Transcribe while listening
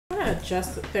to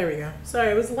adjust it. There we go. Sorry,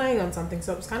 I was laying on something,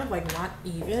 so it was kind of like not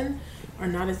even, or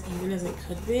not as even as it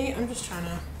could be. I'm just trying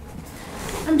to,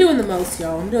 I'm doing the most,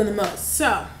 y'all. I'm doing the most.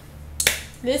 So,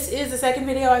 this is the second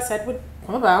video I said would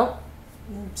come about.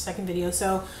 Second video.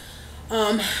 So,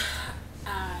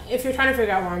 if you're trying to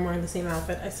figure out why I'm wearing the same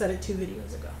outfit, I said it 2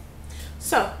 videos ago.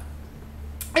 So,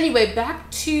 anyway,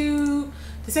 back to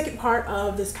the second part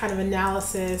of this kind of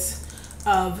analysis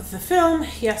of the film.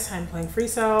 Yes, I'm playing free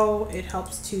cell. It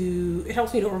helps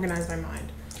me to organize my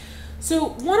mind. So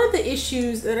one of the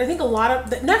issues that I think a lot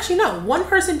of, actually no, one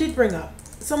person did bring up,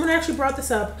 someone actually brought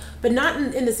this up, but not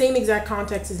in the same exact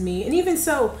context as me. And even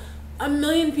so, 1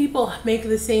 million people make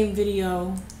the same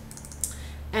video.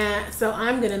 And so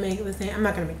I'm not going to make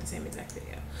the same exact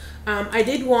video. I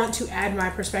did want to add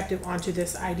my perspective onto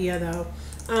this idea though.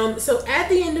 So at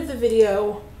the end of the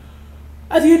video,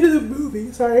 at the end of the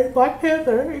movie, sorry, Black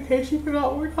Panther, in case you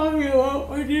forgot what we're talking about,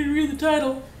 I didn't read the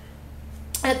title.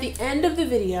 At the end of the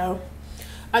video,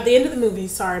 at the end of the movie,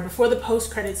 sorry, before the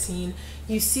post-credit scene,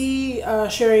 you see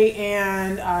Shuri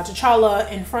and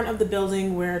T'Challa in front of the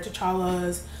building where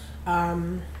T'Challa's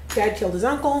dad killed his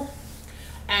uncle.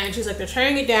 And she's like, they're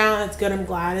tearing it down. It's good, I'm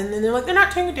glad. And then they're like, they're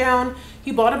not tearing it down.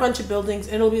 He bought a bunch of buildings,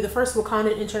 and it'll be the first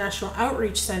Wakandan International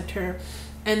Outreach Center.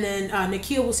 And then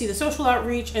Nakia will see the social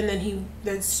outreach, and then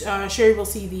Shuri will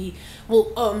see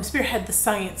spearhead the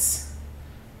science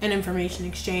and information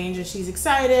exchange, and she's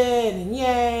excited and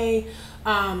yay.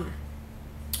 Part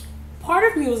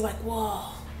of me was like,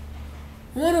 well,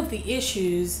 one of the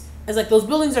issues is like those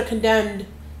buildings are condemned.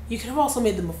 You could have also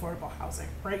made them affordable housing,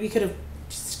 right? You could have,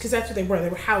 because that's what they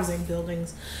were housing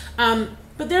buildings.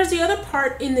 But there's the other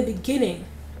part in the beginning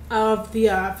of the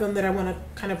film that I want to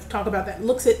kind of talk about that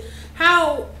looks at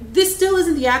how this still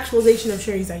isn't the actualization of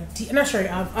Shuri's idea, not Shuri,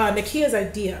 of Nakia's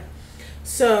idea.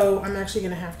 So I'm actually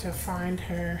going to have to find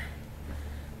her.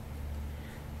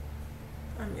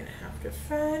 I'm going to have to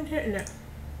find her. No.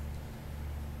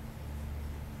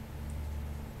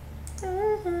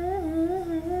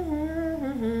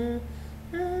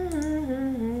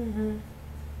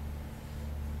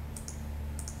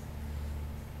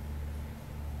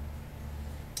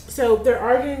 So they're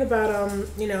arguing about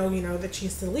that she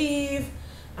has to leave,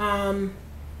 and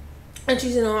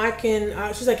she's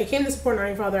she's like, I came to support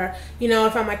my father. I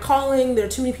found my calling. There are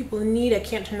too many people in need. I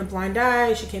can't turn a blind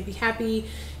eye. She can't be happy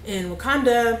in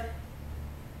Wakanda.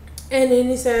 And then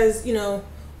he says,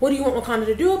 what do you want Wakanda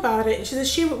to do about it? And she says,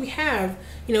 share what we have.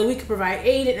 We could provide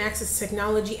aid and access to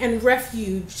technology and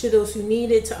refuge to those who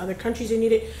need it, to other countries who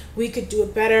need it. We could do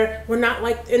it better. We're not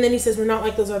like, and then he says, we're not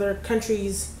like those other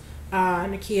countries.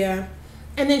 Nakia.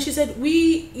 And then she said,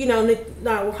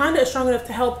 Wakanda is strong enough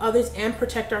to help others and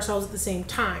protect ourselves at the same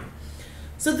time.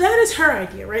 So that is her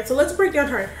idea, right? So let's break down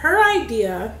her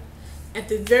idea at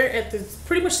the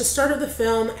pretty much the start of the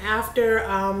film, after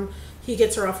he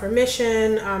gets her off her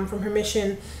mission, from her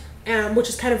mission, which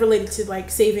is kind of related to like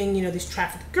saving, these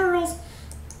trafficked girls.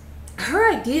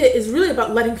 Her idea is really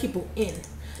about letting people in.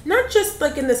 Not just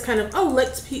like in this kind of, I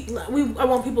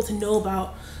want people to know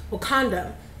about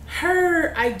Wakanda.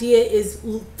 Her idea is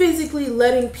physically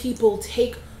letting people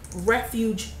take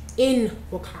refuge in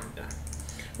Wakanda,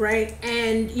 right?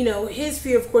 And, his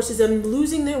fear, of course, is them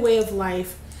losing their way of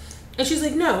life. And she's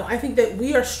like, no, I think that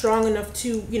we are strong enough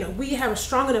to, we have a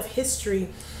strong enough history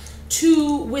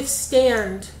to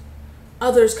withstand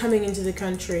others coming into the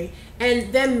country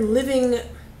and them living,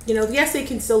 yes, they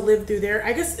can still live through their,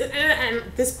 I guess, and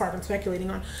this part I'm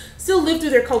speculating on, still live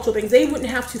through their cultural things. They wouldn't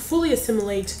have to fully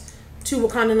assimilate to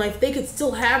Wakandan life. They could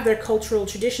still have their cultural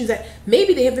traditions that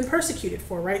maybe they have been persecuted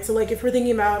for, right? So like if we're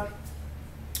thinking about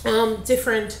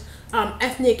different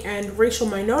ethnic and racial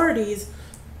minorities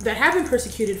that have been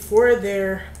persecuted for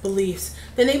their beliefs,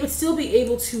 then they would still be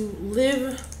able to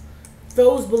live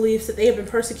those beliefs that they have been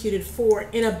persecuted for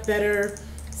in a better,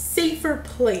 safer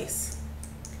place,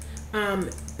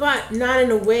 but not in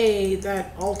a way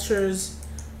that alters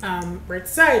our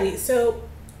society. So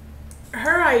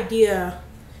her idea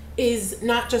is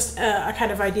not just a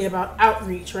kind of idea about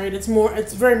outreach, right? It's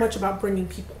very much about bringing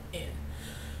people in.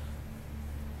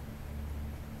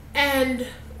 And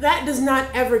that does not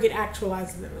ever get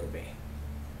actualized in the movie.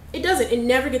 It doesn't. It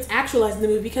never gets actualized in the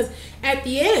movie because at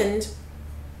the end,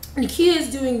 Nakia is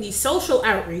doing the social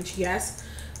outreach, yes,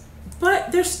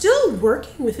 but they're still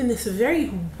working within this very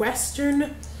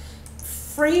Western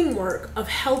framework of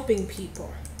helping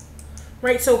people.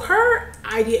 Right, so her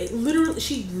idea,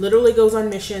 she literally goes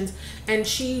on missions and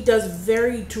she does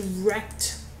very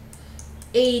direct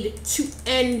aid to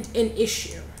end an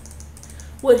issue.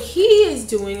 What he is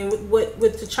doing, and with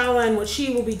T'Challa and what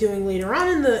she will be doing later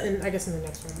on in I guess in the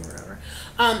next one or whatever,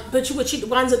 But what she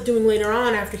winds up doing later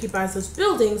on after he buys those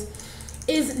buildings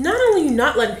is not only you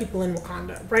not letting people in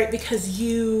Wakanda, right? Because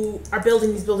you are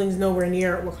building these buildings nowhere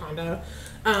near Wakanda.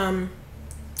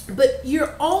 But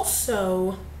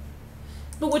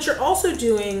what you're also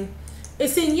doing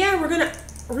is saying, yeah, we're going to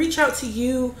reach out to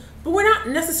you, but we're not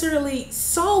necessarily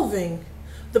solving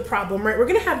the problem, right? We're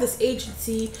going to have this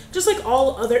agency just like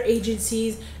all other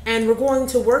agencies, and we're going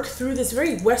to work through this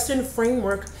very Western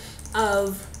framework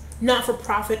of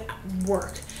not-for-profit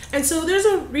work. And so there's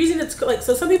a reason it's like,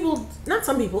 so it's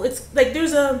like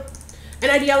there's an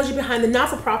ideology behind the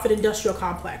not-for-profit industrial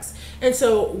complex. And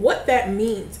so what that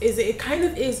means is it kind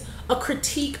of is a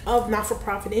critique of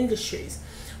not-for-profit industries.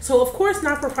 So of course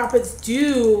not-for-profits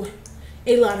do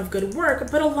a lot of good work,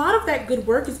 but a lot of that good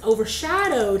work is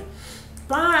overshadowed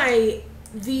by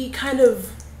the kind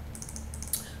of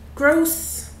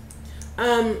gross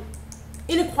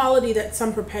inequality that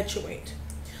some perpetuate.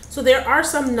 So there are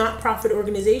some not-profit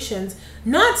organizations,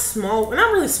 not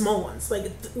really small ones. Like,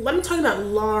 let me talk about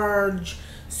large,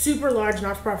 super large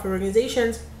not-for-profit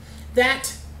organizations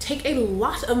that take a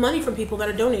lot of money from people that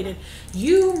are donated.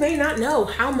 You may not know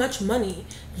how much money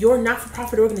your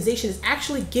not-for-profit organization is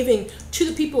actually giving to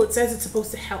the people it says it's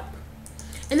supposed to help.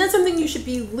 And that's something you should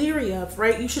be leery of,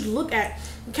 right? You should look at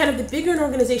kind of the bigger an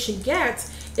organization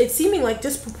gets, it's seeming like a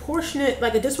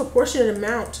disproportionate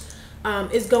amount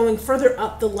is going further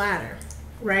up the ladder,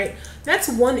 right? That's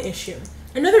one issue.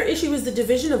 Another issue is the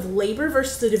division of labor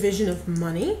versus the division of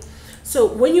money. So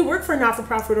when you work for a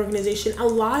not-for-profit organization, a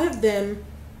lot of them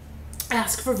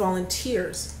ask for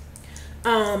volunteers,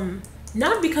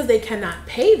 not because they cannot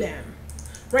pay them,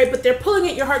 right? But they're pulling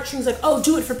at your heartstrings like, oh,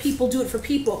 do it for people, do it for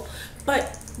people.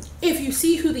 But if you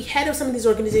see who the head of some of these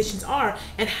organizations are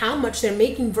and how much they're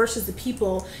making versus the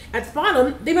people at the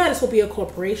bottom, they might as well be a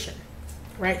corporation,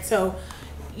 right? So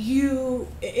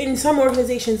in some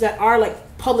organizations that are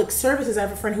like public services, I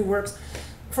have a friend who works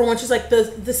for one, she's like,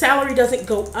 the salary doesn't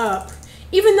go up,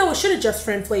 even though it should adjust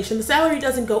for inflation. The salary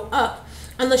doesn't go up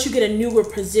unless you get a newer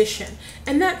position.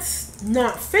 And that's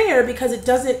not fair because it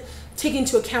doesn't take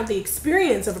into account the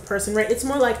experience of a person, right? It's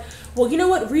more like, well, you know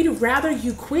what? We'd rather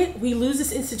you quit, we lose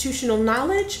this institutional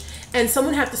knowledge, and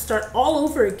someone have to start all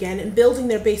over again and building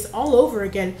their base all over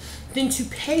again than to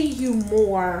pay you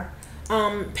more,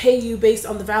 pay you based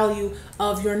on the value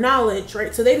of your knowledge,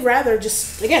 right? So they'd rather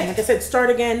just, again, like I said, start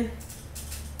again,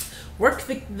 work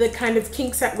the kind of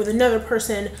kinks out with another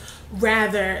person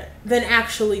rather than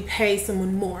actually pay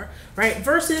someone more, right?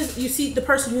 Versus you see the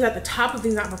person who's at the top of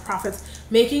these not-for-profits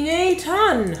making a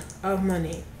ton of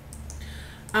money.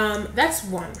 That's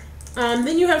one.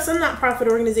 Then you have some not-profit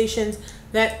organizations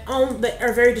that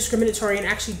are very discriminatory and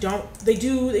actually they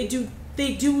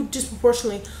do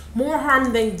disproportionately more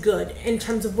harm than good in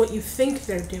terms of what you think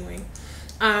they're doing.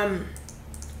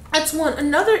 That's one.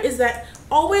 Another is that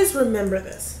always remember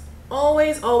this.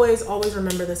 Always, always, always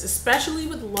remember this, especially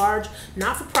with large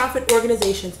not-for-profit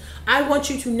organizations. I want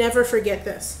you to never forget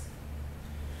this.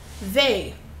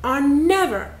 They are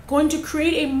never going to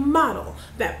create a model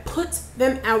that puts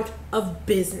them out of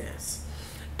business.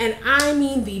 And I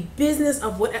mean the business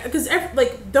of what, because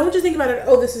like, don't just think about it,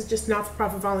 oh, this is just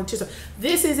not-for-profit volunteers.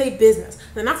 This is a business.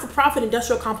 The not-for-profit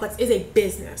industrial complex is a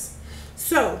business.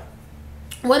 So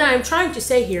what I'm trying to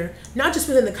say here, not just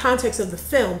within the context of the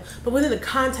film, but within the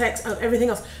context of everything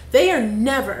else, they are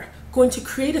never going to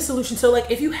create a solution. So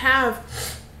like if you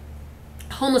have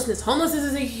homelessness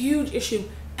is a huge issue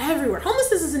everywhere.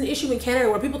 Homelessness is an issue in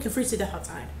Canada where people can freeze to death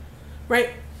outside,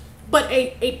 right? But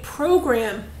a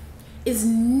program is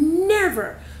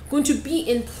never going to be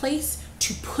in place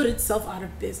to put itself out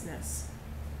of business.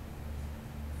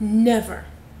 Never.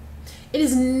 It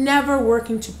is never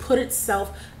working to put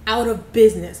itself out of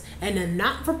business. And a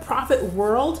not-for-profit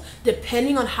world,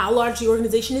 depending on how large the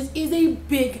organization is a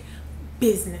big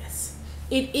business.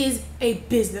 It is a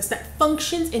business that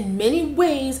functions in many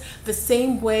ways the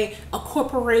same way a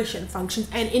corporation functions,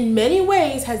 and in many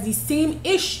ways has the same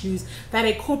issues that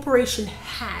a corporation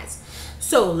has.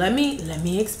 So let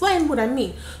me explain what I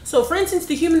mean. So for instance,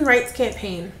 the Human Rights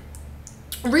Campaign,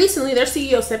 recently their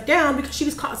CEO stepped down because she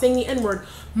was caught saying the N-word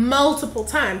multiple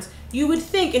times. You would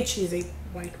think, and she's a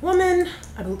white woman,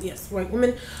 I believe, yes, white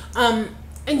woman,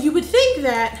 and you would think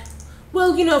that,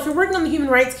 well, you know, if you're working on the Human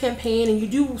Rights Campaign and you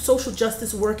do social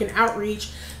justice work and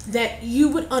outreach, that you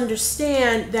would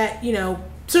understand that, you know,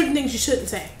 certain things you shouldn't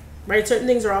say, right? Certain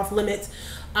things are off limits,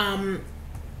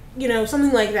 you know,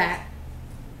 something like that.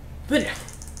 But no,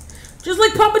 just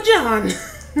like Papa John,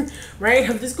 right,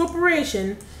 of this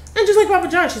corporation, and just like Papa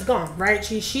John, she's gone, right?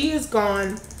 She is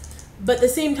gone. But at the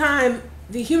same time,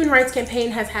 the Human Rights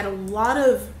Campaign has had a lot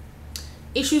of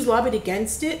issues lobbied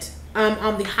against it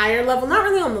on the higher level, not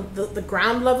really on the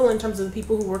ground level in terms of the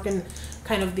people who work in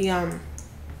kind of the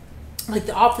like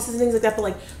the offices and things like that, but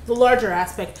like the larger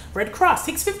aspect. Red Cross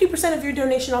takes 50% of your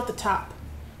donation off the top.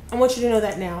 I want you to know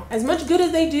that now. As much good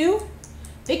as they do,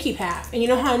 they keep half. And you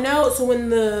know how I know? So when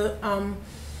the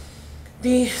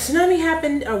tsunami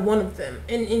happened, one of them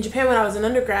in Japan when I was an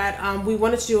undergrad, we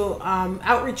wanted to do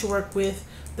outreach work with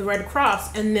the Red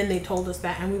Cross, and then they told us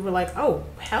that, and we were like, oh,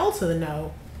 hell to the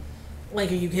no.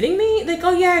 Like, are you kidding me? Like,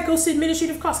 oh yeah, it goes to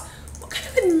administrative costs. What kind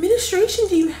of administration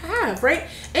do you have, right?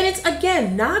 And it's,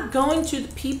 again, not going to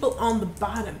the people on the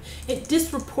bottom. It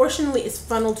disproportionately is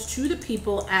funneled to the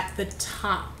people at the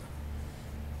top.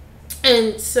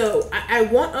 And so I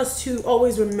want us to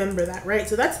always remember that, right?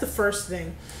 So that's the first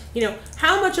thing. You know,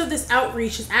 how much of this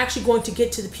outreach is actually going to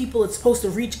get to the people it's supposed to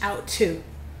reach out to?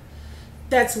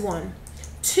 That's one.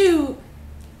 Two,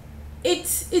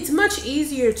 it's much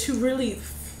easier to really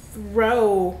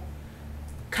throw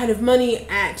kind of money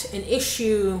at an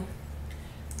issue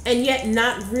and yet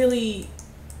not really,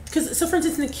 because, so for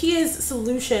instance, Nakia's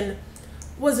solution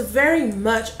was very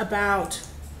much about,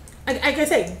 like I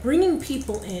say, bringing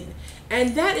people in,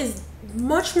 and that is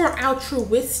much more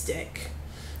altruistic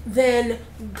than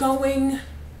going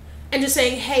and just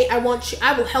saying, hey, I want you,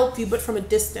 I will help you, but from a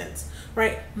distance,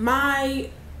 right? My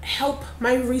help,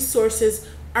 my resources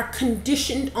are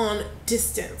conditioned on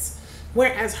distance.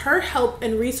 Whereas her help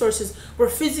and resources were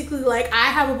physically like, I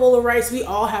have a bowl of rice, we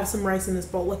all have some rice in this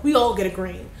bowl, like we all get a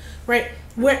grain, right?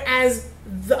 Whereas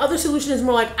the other solution is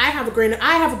more like, I have a grain,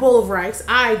 I have a bowl of rice,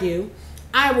 I do,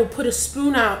 I will put a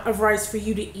spoon out of rice for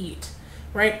you to eat,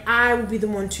 right? I will be the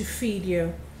one to feed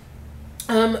you.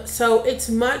 So it's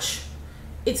much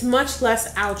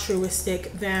less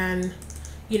altruistic than,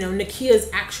 you know, Nakia's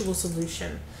actual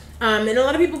solution. And a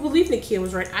lot of people believe Nakia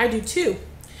was right. I do too.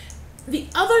 The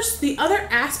other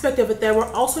aspect of it that we're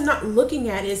also not looking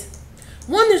at is,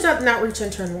 one, there's not an outreach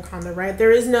center in Wakanda, right?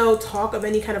 There is no talk of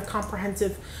any kind of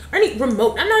comprehensive or any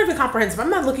remote. I'm not even comprehensive.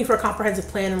 I'm not looking for a comprehensive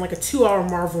plan in like a 2-hour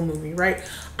Marvel movie, right?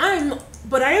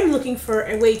 But I am looking for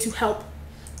a way to help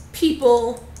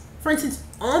people, for instance,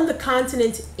 on the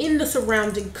continent, in the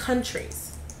surrounding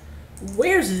countries.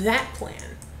 Where's that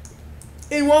plan?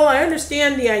 And while I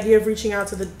understand the idea of reaching out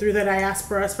to through the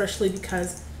diaspora, especially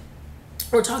because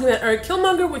we're talking about Eric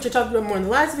Killmonger, which I talked about more in the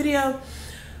last video,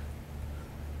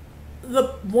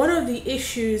 one of the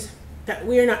issues that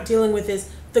we are not dealing with is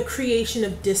the creation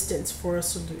of distance for a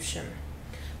solution.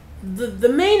 The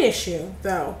main issue,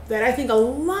 though, that I think a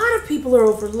lot of people are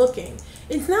overlooking,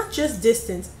 it's not just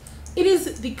distance, it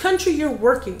is the country you're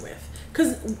working with.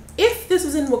 Because if this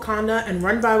was in Wakanda and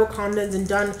run by Wakandans and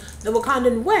done the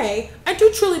Wakandan way, I do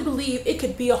truly believe it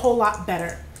could be a whole lot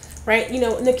better, right? You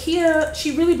know, Nakia,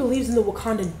 she really believes in the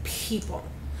Wakandan people.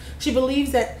 She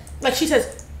believes that, like she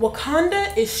says,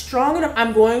 Wakanda is strong enough,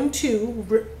 I'm going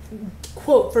to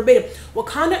quote verbatim,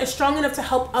 Wakanda is strong enough to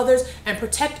help others and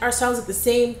protect ourselves at the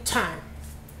same time.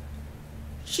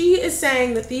 She is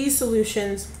saying that these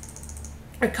solutions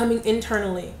are coming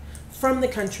internally from the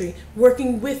country,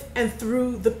 working with and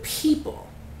through the people.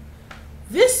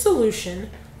 This solution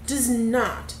does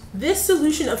not. This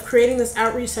solution of creating this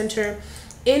outreach center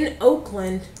in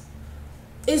Oakland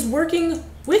is working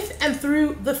with and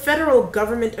through the federal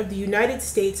government of the United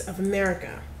States of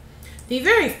America. The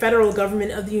very federal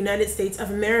government of the United States of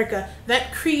America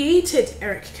that created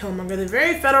Eric Killmonger, the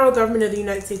very federal government of the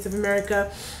United States of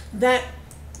America that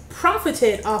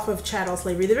profited off of chattel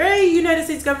slavery, the very United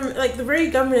States government, like the very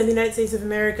government of the United States of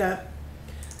America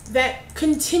that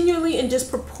continually and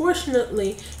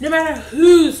disproportionately, no matter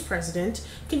who's president,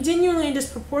 continually and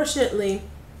disproportionately,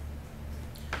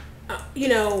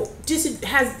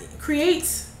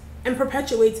 creates and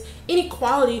perpetuates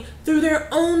inequality through their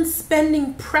own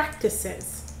spending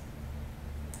practices.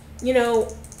 You know,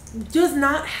 does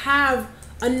not have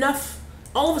enough,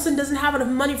 all of a sudden doesn't have enough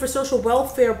money for social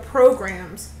welfare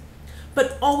programs,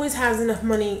 but always has enough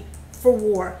money for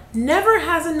war. Never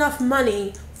has enough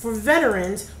money for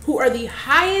veterans, who are the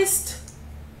highest,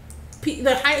 in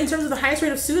terms of the highest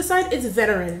rate of suicide, it's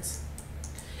veterans.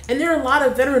 And there are a lot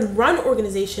of veteran-run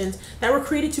organizations that were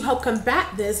created to help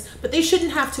combat this, but they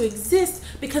shouldn't have to exist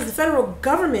because the federal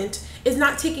government is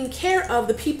not taking care of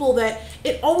the people that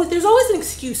there's always an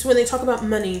excuse when they talk about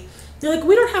money. They're like,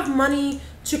 we don't have money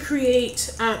to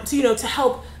create, to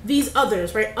help these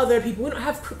others, right? Other people. We don't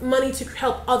have money to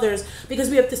help others because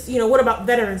we have this, what about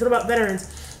veterans? What about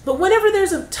veterans? But whenever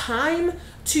there's a time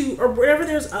or whenever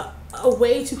there's a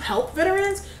way to help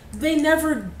veterans, they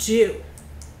never do.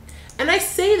 And I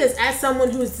say this as someone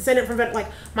who is descendant from, like,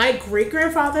 my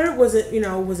great-grandfather was in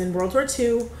World War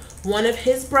II, One of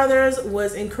his brothers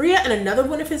was in Korea, and another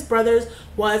one of his brothers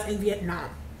was in Vietnam.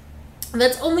 And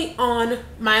that's only on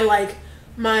my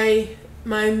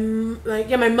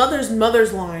my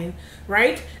mother's line,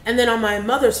 right? And then on my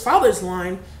mother's father's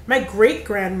line, my great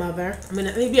grandmother,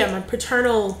 my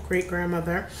paternal great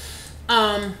grandmother,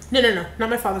 no, not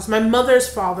my father's, my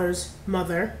mother's father's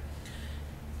mother,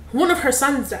 one of her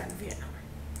sons died in Vietnam,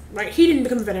 right? He didn't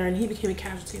become a veteran, he became a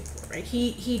casualty of war, right?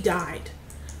 He died.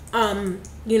 And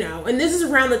this is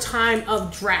around the time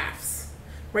of drafts,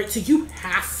 right? So you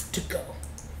have to go.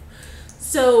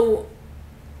 So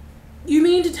you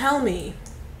mean to tell me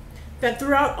that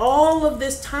throughout all of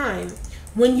this time,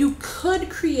 when you could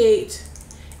create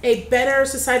a better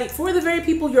society for the very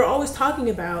people you're always talking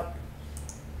about,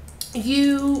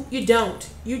 you don't.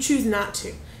 You choose not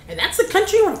to. And that's the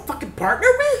country you want to fucking partner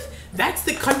with? That's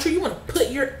the country you want to put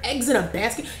your eggs in a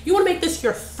basket? You want to make this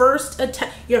your first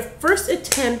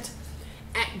attempt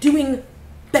at doing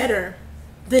better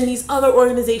than these other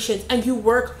organizations, and you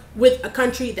work with a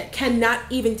country that cannot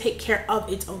even take care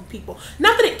of its own people.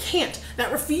 Not that it can't,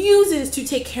 that refuses to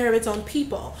take care of its own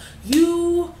people.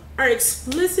 You are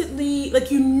explicitly, what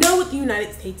the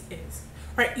United States is,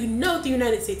 right? You know what the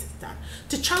United States has done.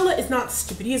 T'Challa is not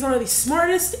stupid. He is one of the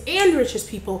smartest and richest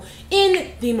people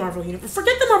in the Marvel Universe.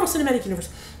 Forget the Marvel Cinematic Universe.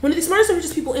 One of the smartest and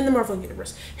richest people in the Marvel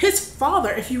Universe. His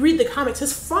father, if you read the comics,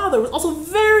 his father was also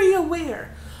very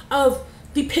aware of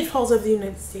the pitfalls of the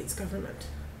United States government,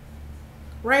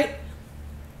 right?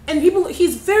 And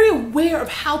he's very aware of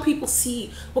how people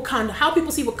see Wakanda, how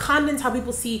people see Wakandans, how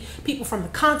people see people from the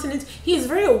continent. He is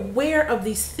very aware of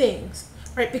these things,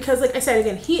 right? Because like I said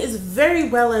again, he is very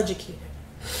well educated.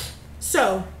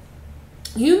 So,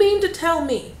 you mean to tell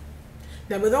me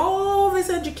that with all this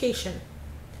education,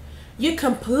 you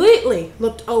completely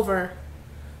looked over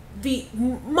the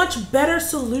much better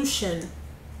solution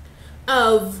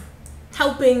of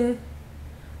helping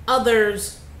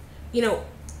others,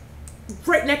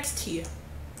 right next to you,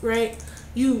 right?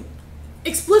 You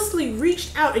explicitly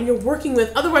reached out and you're working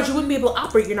with, otherwise you wouldn't be able to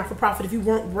operate your not-for-profit if you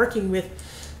weren't working with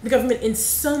the government in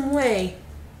some way.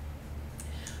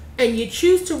 And you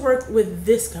choose to work with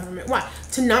this government. Why?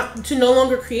 To no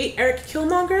longer create Eric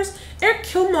Killmongers? Eric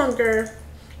Killmonger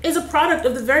is a product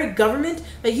of the very government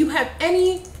that you have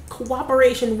any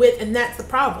cooperation with, and that's the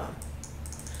problem.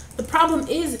 The problem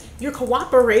is your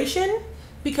cooperation,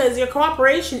 because your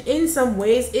cooperation in some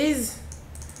ways is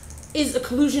a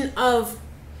collusion of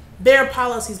their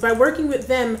policies. By working with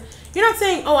them, you're not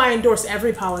saying, oh, I endorse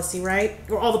every policy, right?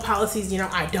 Or all the policies,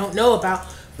 I don't know about.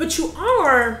 But you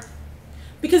are,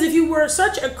 because if you were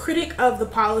such a critic of the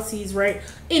policies, right,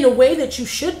 in a way that you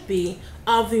should be,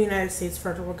 of the United States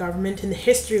federal government, in the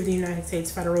history of the United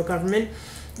States federal government,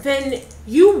 then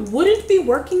you wouldn't be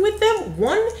working with them,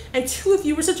 one. And two, if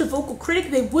you were such a vocal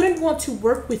critic, they wouldn't want to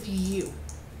work with you.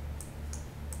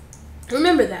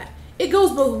 Remember that. It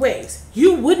goes both ways.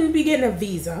 You wouldn't be getting a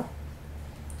visa.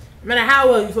 No matter how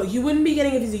well you feel, you wouldn't be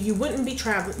getting a visa. You wouldn't be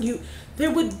traveling.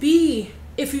 There would be,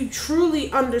 if you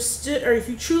truly understood, or if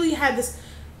you truly had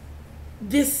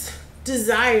this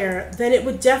desire, then it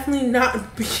would definitely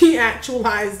not be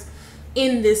actualized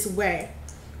in this way.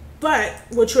 But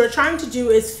what you're trying to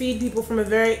do is feed people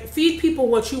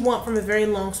what you want from a very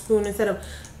long spoon, instead of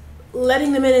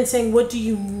letting them in and saying, what do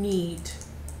you need?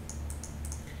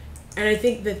 And I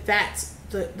think that that's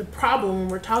the problem when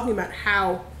we're talking about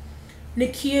how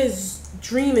Nakia's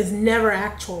dream is never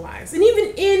actualized. And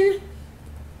even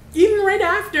right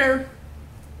after,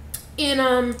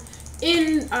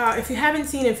 if you haven't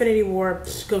seen Infinity War,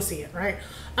 go see it, right?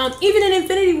 Even in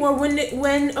Infinity War, when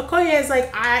Okoye is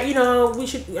like, we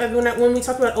should, when we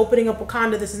talk about opening up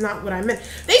Wakanda, this is not what I meant.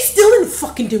 They still didn't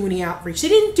fucking do any outreach. They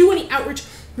didn't do any outreach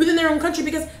within their own country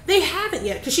because they haven't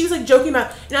yet. Because she was like joking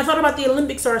about, I thought about the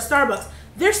Olympics or a Starbucks.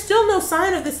 There's still no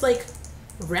sign of this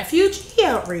refugee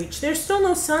outreach. There's still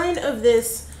no sign of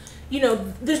this,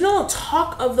 there's no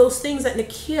talk of those things that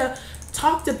Nakia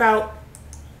talked about,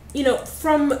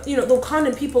 from, the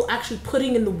Wakandan people actually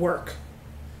putting in the work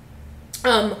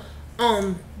on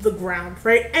the ground,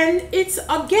 right? And it's,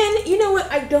 again,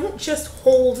 I don't just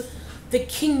hold the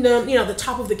kingdom, the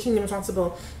top of the kingdom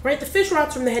responsible, right? The fish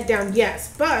rots from the head down,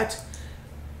 yes, but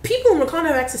people in Wakanda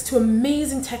have access to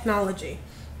amazing technology.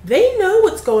 They know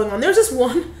what's going on. There's this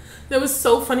one that was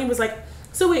so funny, was like,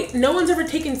 so wait, no one's ever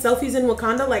taken selfies in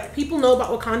Wakanda? People know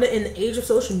about Wakanda in the age of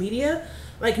social media?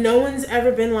 No one's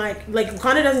ever been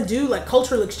Wakanda doesn't do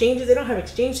cultural exchanges. They don't have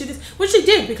exchange students, which they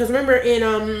did, because remember in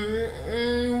it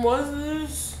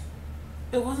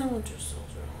wasn't Winter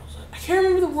Soldier. I can't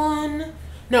remember the one.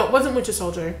 No, it wasn't Winter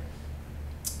Soldier.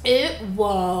 It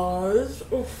was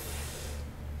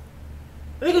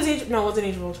I think it was it wasn't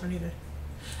Age of Ultron either.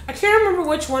 I can't remember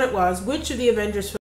which one it was. Which of the Avengers